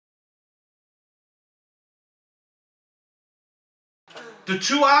The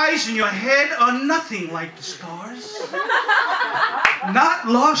two eyes in your head are nothing like the stars. Not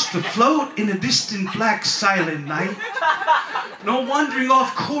lost afloat in a distant black silent night. No wandering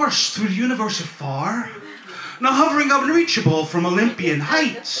off course through the universe afar. No hovering unreachable from Olympian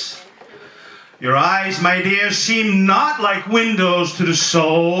heights. Your eyes, my dear, seem not like windows to the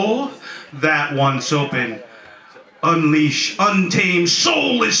soul that once open. Unleash untamed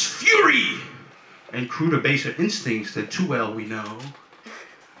soulless fury and cruder baser instincts that too well we know.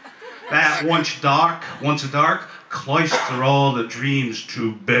 That once a dark, cloister all the dreams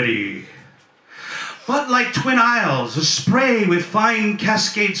to Betty. But like twin isles, a spray with fine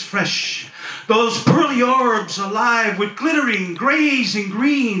cascades fresh, those pearly orbs alive with glittering grays and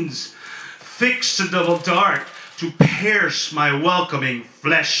greens, fixed a double dart to pierce my welcoming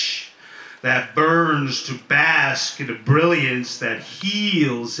flesh, that burns to bask in a brilliance that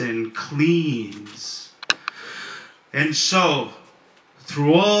heals and cleans. And so,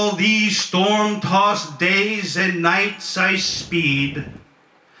 through all these storm-tossed days and nights I speed.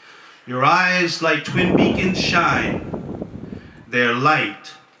 Your eyes like twin beacons shine, their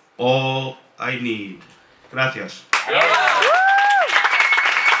light all I need. Gracias.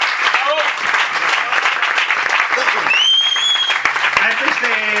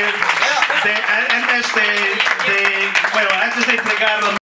 Antes de entregar